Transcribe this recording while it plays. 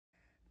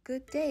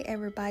Good day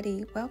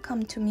everybody,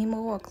 welcome to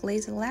MimoWork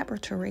Laser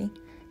Laboratory.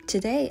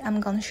 Today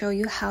I'm going to show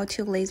you how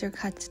to laser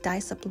cut dye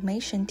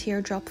sublimation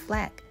teardrop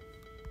flag.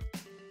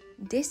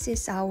 This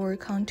is our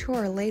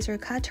contour laser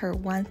cutter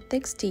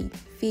 160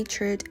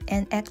 featured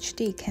an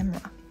HD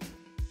camera.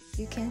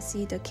 You can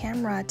see the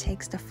camera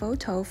takes the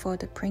photo for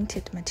the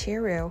printed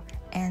material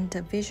and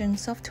the vision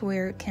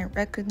software can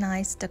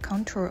recognize the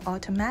contour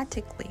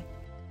automatically.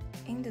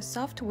 In the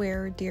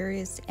software, there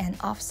is an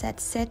offset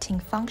setting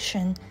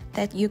function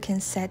that you can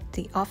set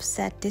the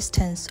offset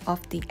distance of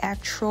the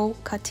actual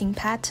cutting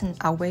pattern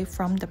away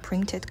from the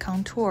printed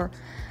contour,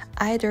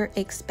 either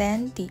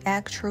expand the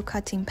actual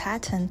cutting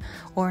pattern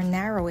or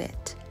narrow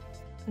it.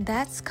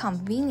 That's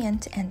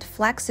convenient and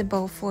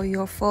flexible for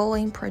your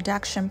following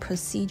production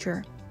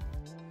procedure.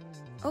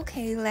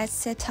 Okay, let's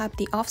set up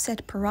the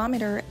offset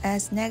parameter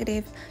as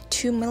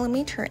 -2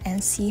 mm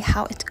and see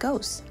how it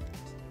goes.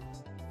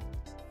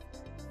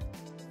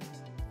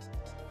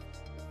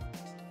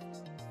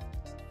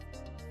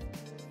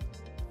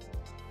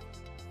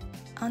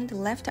 On the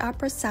left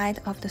upper side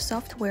of the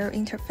software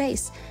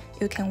interface,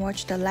 you can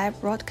watch the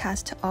live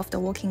broadcast of the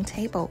working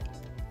table.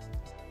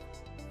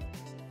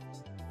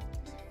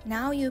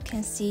 Now you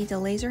can see the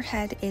laser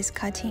head is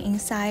cutting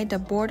inside the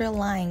border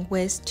line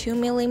with 2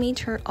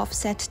 mm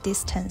offset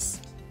distance.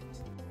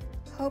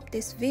 Hope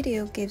this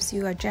video gives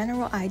you a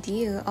general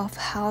idea of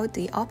how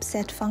the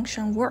offset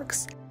function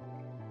works.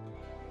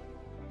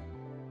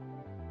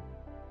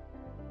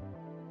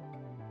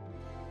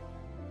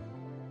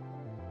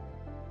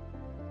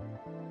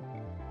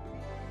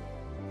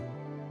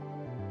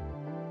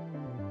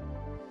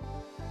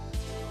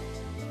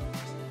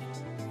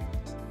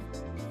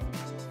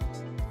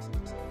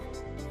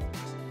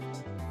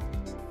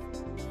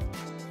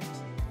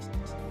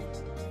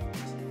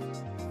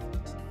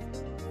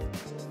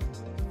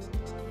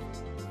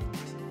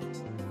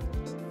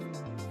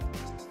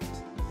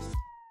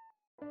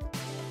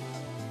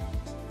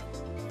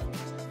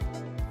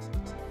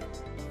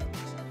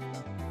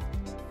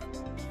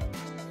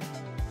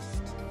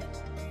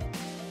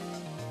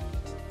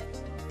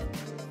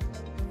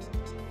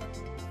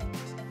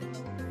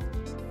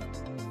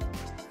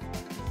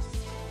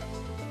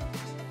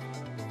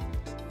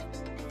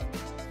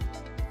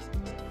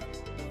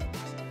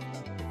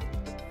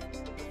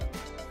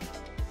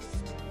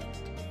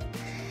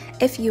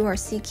 If you are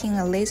seeking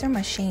a laser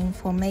machine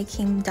for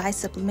making dye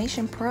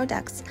sublimation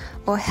products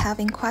or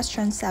having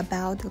questions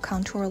about the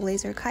contour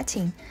laser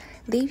cutting,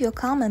 leave your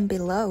comment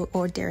below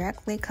or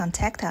directly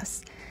contact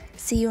us.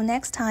 See you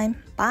next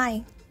time.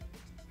 Bye!